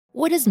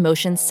What does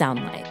motion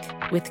sound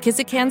like? With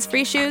Kizikans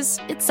free shoes,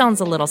 it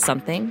sounds a little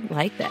something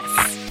like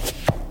this.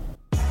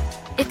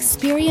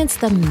 Experience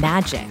the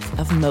magic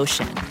of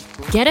motion.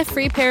 Get a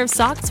free pair of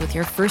socks with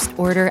your first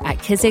order at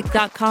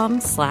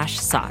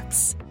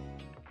kizik.com/socks.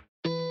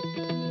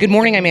 Good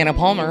morning, I'm Anna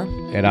Palmer.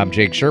 And I'm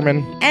Jake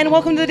Sherman. And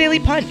welcome to the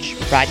Daily Punch,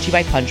 brought to you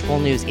by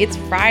Punchbowl News. It's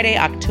Friday,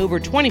 October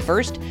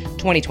 21st,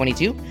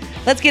 2022.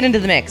 Let's get into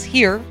the mix.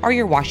 Here are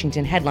your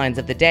Washington headlines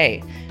of the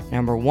day.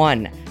 Number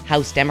 1,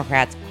 House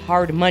Democrats'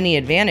 hard money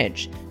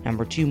advantage.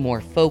 Number 2, more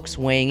folks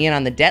weighing in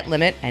on the debt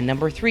limit. And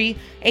number 3,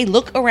 a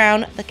look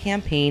around the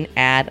campaign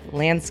ad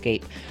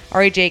landscape. All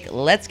right, Jake,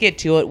 let's get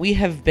to it. We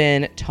have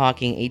been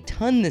talking a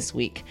ton this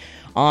week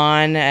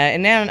and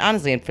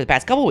honestly, for the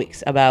past couple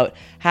weeks, about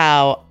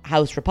how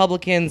House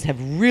Republicans have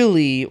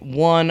really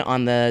won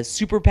on the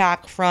super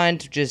PAC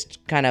front, just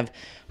kind of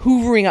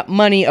hoovering up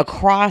money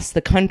across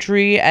the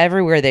country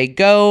everywhere they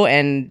go,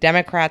 and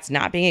Democrats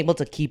not being able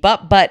to keep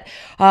up. But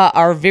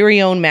our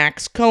very own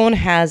Max Cohn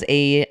has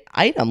a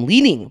item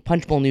leading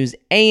Punchbowl News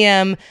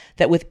AM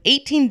that with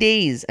 18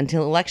 days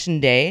until Election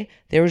Day,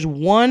 there is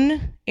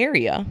one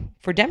area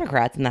for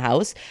Democrats in the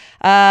House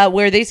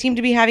where they seem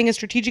to be having a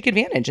strategic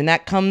advantage, and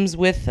that comes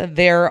with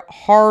their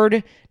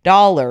hard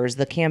dollars,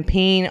 the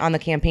campaign on the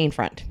campaign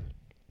front.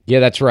 Yeah,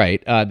 that's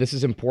right. This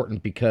is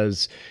important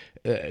because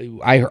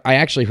I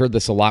actually heard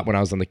this a lot when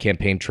I was on the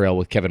campaign trail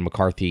with Kevin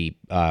McCarthy,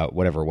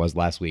 whatever it was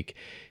last week.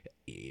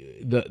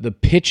 The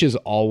pitch is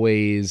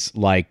always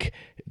like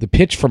the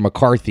pitch from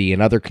McCarthy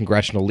and other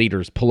congressional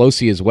leaders,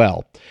 Pelosi as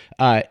well,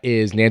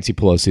 is Nancy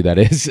Pelosi, that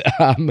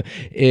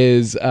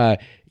is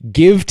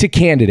give to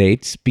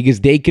candidates because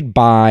they could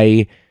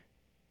buy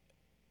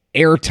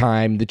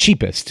airtime the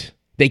cheapest.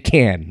 They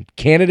can.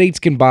 Candidates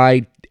can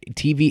buy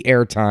TV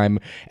airtime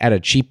at a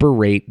cheaper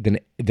rate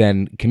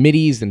than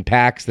committees, than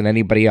PACs, than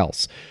anybody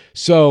else.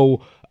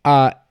 So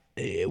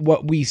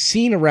what we've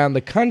seen around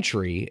the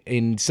country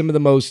in some of the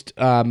most,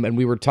 and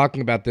we were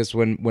talking about this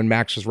when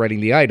Max was writing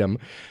the item,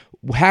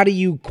 how do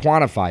you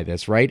quantify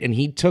this, right? And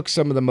he took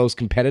some of the most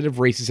competitive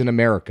races in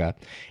America,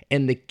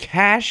 and the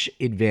cash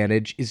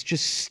advantage is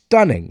just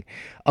stunning.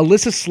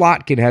 Alyssa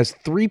Slotkin has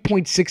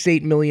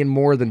 $3.68 million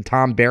more than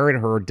Tom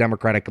Barrett, her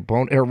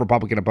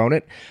Republican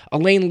opponent.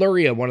 Elaine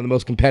Luria, one of the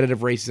most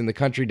competitive races in the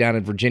country down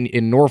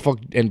in Norfolk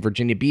and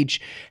Virginia Beach,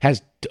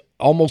 has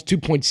almost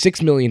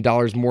 $2.6 million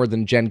more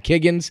than Jen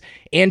Kiggins.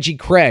 Angie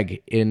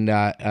Craig in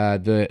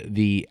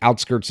the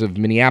outskirts of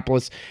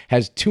Minneapolis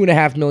has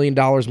 $2.5 million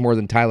more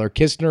than Tyler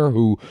Kistner,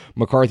 who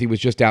McCarthy was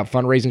just out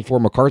fundraising for.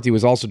 McCarthy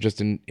was also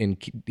just in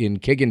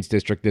Kiggins'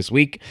 district this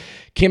week.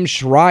 Kim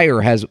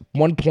Schreier has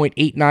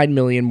 $1.89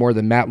 million more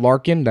than Matt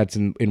Larkin. That's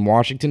in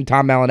Washington.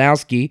 Tom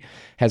Malinowski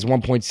has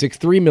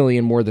 $1.63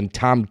 million more than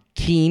Tom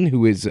Keene,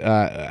 who is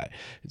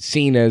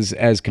seen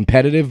as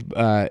competitive,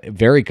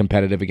 very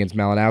competitive against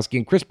Malinowski.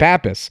 And Chris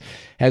Pappas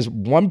has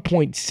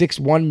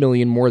 $1.61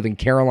 million more than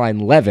Caroline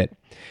Leavitt,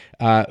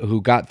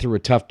 who got through a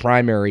tough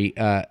primary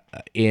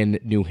in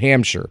New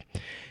Hampshire.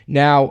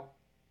 Now,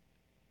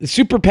 the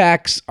super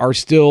PACs are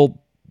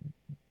still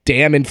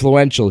damn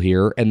influential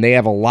here, and they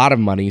have a lot of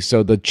money,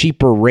 so the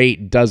cheaper rate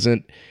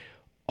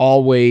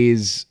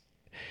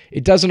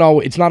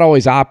it's not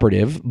always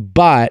operative,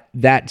 but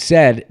that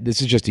said,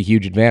 this is just a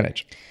huge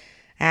advantage.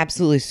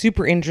 Absolutely.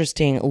 Super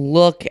interesting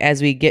look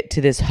as we get to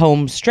this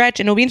home stretch.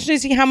 And it'll be interesting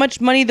to see how much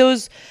money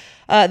those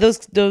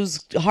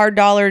hard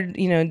dollar,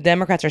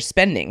 Democrats are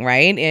spending,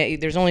 right?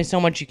 There's only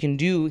so much you can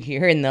do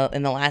here in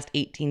the last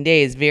 18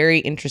 days. Very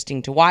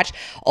interesting to watch.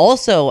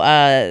 Also,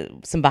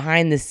 some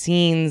behind the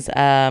scenes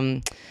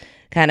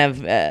kind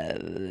of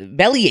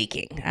belly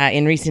aching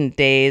in recent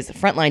days.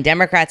 Frontline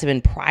Democrats have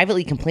been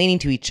privately complaining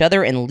to each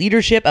other and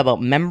leadership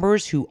about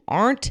members who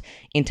aren't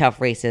in tough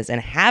races and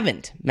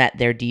haven't met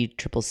their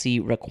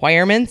DCCC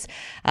requirements.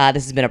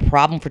 This has been a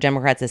problem for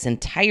Democrats this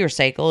entire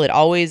cycle. It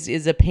always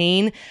is a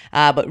pain,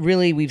 but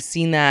really we've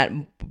seen that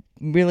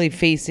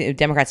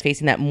Democrats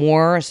facing that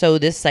more so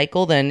this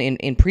cycle than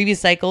in previous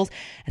cycles.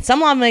 And some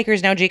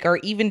lawmakers now, Jake, are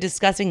even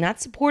discussing not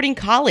supporting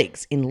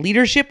colleagues in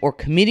leadership or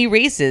committee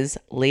races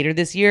later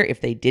this year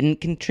if they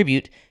didn't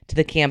contribute to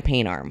the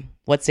campaign arm.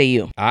 What say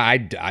you?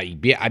 Yes.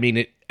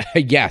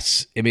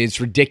 It's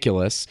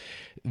ridiculous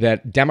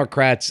that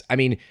Democrats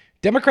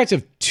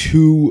have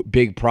two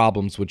big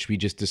problems, which we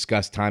just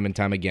discussed time and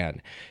time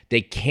again. They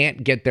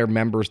can't get their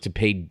members to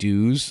pay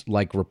dues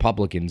like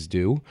Republicans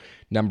do,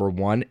 number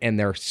one, and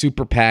their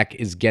super PAC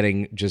is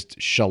getting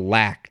just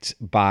shellacked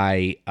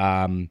by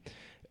the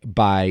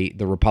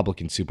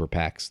Republican super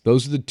PACs.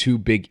 Those are the two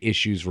big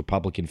issues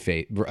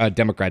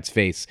Democrats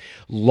face.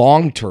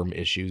 Long-term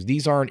issues.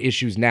 These aren't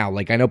issues now.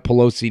 Like I know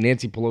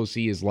Nancy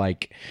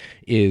Pelosi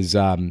is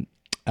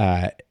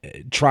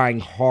trying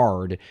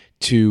hard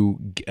to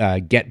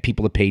get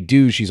people to pay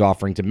dues. She's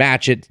offering to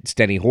match it.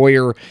 Steny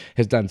Hoyer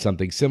has done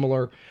something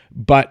similar,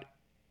 but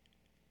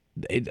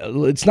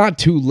it's not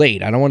too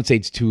late. I don't want to say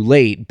it's too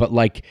late, but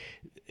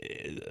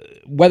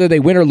whether they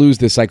win or lose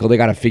this cycle, they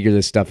got to figure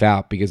this stuff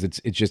out because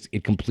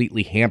it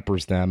completely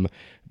hampers them.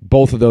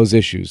 Both of those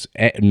issues,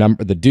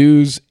 the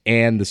dues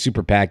and the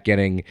super PAC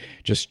getting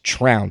just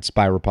trounced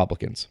by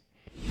Republicans.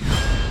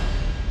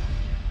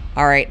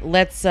 All right,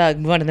 let's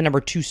move on to the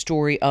number 2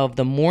 story of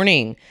the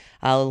morning.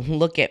 I'll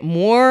look at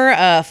more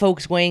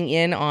folks weighing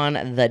in on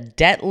the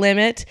debt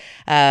limit.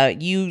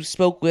 You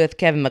spoke with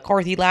Kevin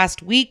McCarthy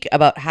last week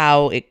about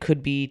how it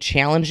could be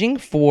challenging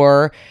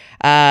for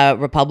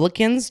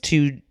Republicans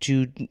to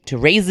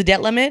raise the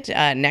debt limit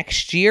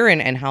next year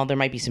and how there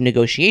might be some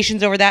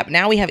negotiations over that. But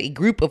now we have a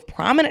group of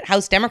prominent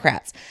House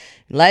Democrats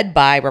led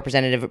by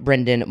Representative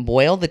Brendan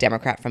Boyle, the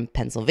Democrat from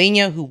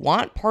Pennsylvania, who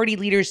want party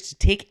leaders to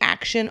take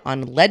action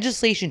on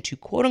legislation to,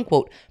 quote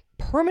unquote,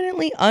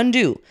 permanently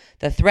undo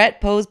the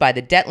threat posed by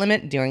the debt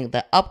limit during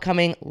the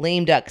upcoming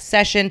lame duck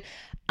session.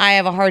 I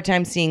have a hard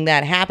time seeing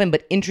that happen,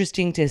 but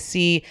interesting to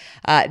see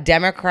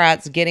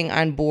Democrats getting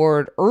on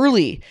board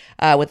early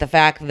with the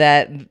fact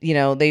that,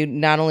 they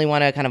not only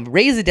want to kind of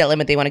raise the debt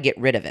limit, they want to get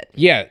rid of it.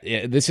 Yeah,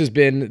 this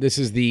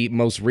is the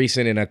most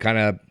recent in a kind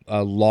of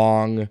a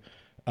long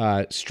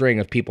string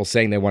of people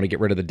saying they want to get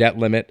rid of the debt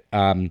limit.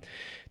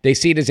 They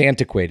see it as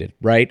antiquated,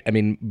 right? I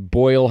mean,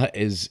 Boyle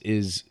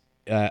is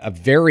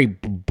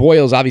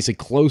Boyle's obviously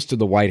close to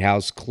the White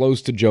House,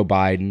 close to Joe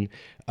Biden.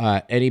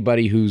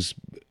 Anybody who's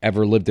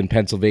ever lived in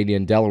Pennsylvania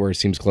and Delaware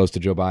seems close to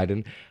Joe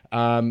Biden.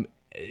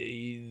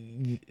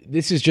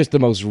 This is just the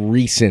most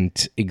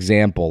recent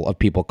example of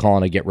people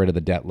calling to get rid of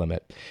the debt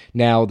limit.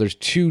 Now, there's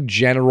 2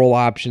 general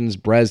options.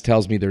 Brez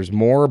tells me there's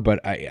more, but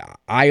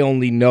I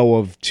only know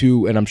of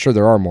 2, and I'm sure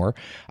there are more.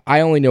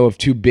 I only know of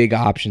 2 big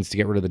options to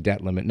get rid of the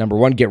debt limit. Number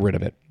 1, get rid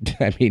of it.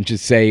 I mean,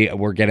 just say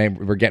we're getting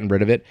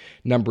rid of it.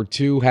 Number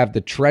 2, have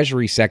the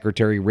Treasury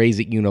Secretary raise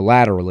it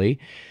unilaterally.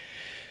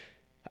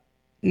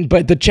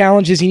 But the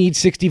challenge is you need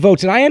 60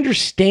 votes. And I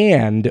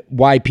understand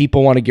why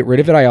people want to get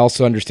rid of it. I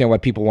also understand why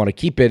people want to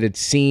keep it. It's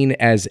seen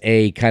as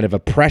a kind of a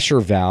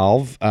pressure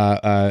valve,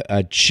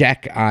 a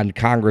check on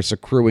Congress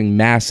accruing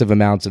massive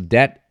amounts of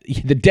debt.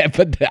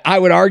 But I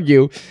would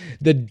argue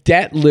the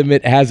debt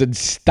limit hasn't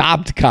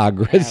stopped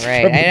Congress.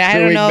 Yeah, right. I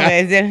don't know.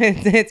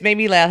 It's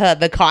maybe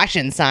the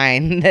caution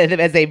sign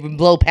as they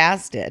blow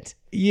past it.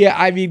 Yeah,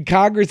 I mean,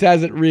 Congress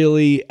hasn't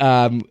really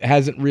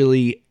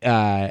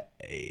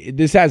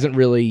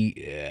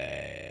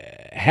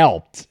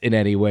helped in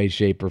any way,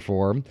 shape, or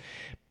form.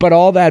 But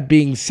all that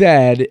being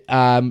said,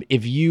 I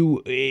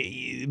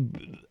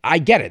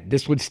get it.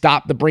 This would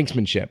stop the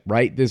brinksmanship,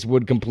 right? This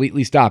would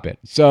completely stop it.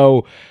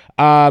 So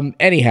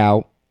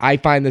anyhow, I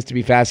find this to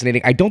be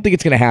fascinating. I don't think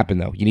it's going to happen,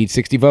 though. You need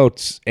 60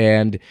 votes.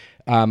 And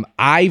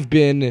I've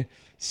been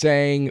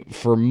saying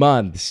for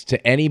months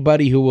to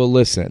anybody who will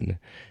listen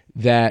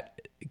that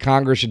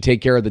Congress should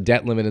take care of the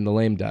debt limit in the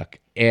lame duck.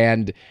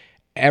 And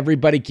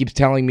everybody keeps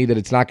telling me that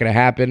it's not going to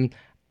happen.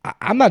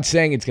 I'm not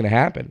saying it's going to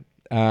happen,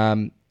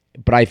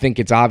 but I think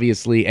it's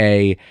obviously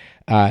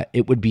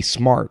it would be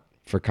smart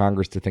for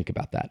Congress to think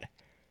about that.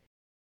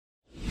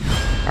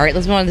 All right,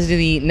 let's move on to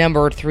the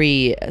number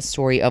 3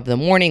 story of the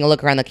morning. A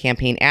look around the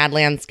campaign ad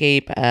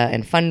landscape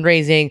and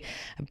fundraising.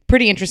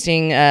 Pretty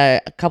interesting a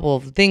couple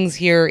of things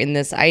here in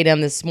this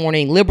item this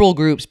morning. Liberal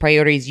groups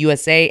Priorities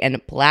USA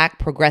and Black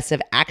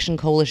Progressive Action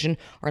Coalition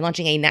are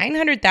launching a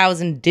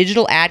 $900,000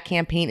 digital ad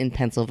campaign in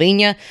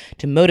Pennsylvania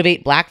to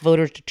motivate Black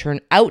voters to turn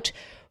out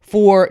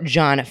for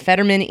John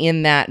Fetterman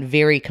in that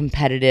very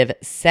competitive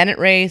Senate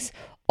race.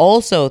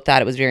 Also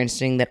thought it was very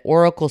interesting that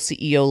Oracle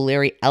CEO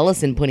Larry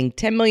Ellison putting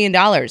 $10 million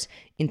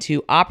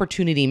into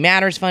Opportunity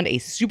Matters Fund, a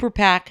super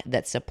PAC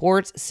that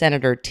supports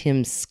Senator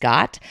Tim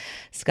Scott.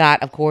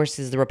 Scott, of course,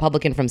 is the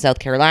Republican from South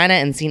Carolina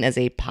and seen as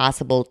a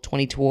possible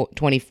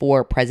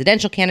 2024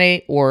 presidential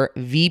candidate or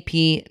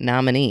VP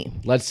nominee.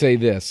 Let's say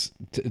this.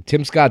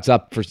 Tim Scott's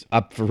up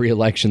for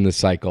re-election this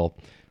cycle,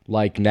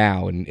 like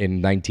now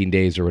in 19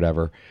 days or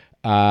whatever.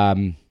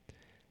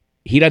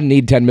 He doesn't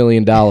need $10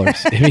 million.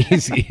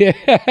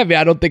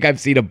 I don't think I've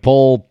seen a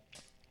poll.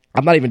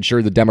 I'm not even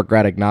sure the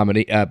Democratic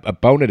nominee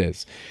opponent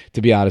is,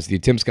 to be honest with you.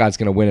 Tim Scott's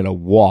going to win in a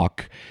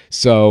walk.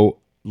 So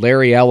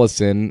Larry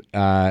Ellison,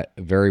 a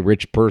very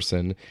rich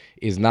person,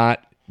 is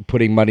not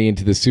putting money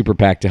into the super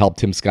PAC to help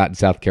Tim Scott in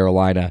South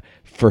Carolina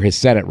for his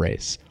Senate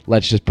race.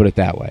 Let's just put it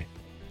that way.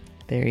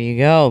 There you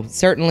go.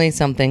 Certainly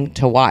something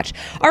to watch.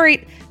 All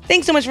right.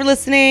 Thanks so much for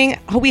listening.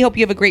 We hope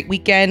you have a great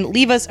weekend.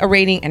 Leave us a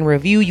rating and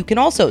review. You can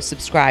also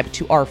subscribe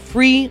to our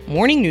free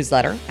morning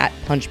newsletter at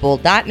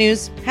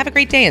punchbowl.news. Have a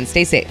great day and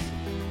stay safe.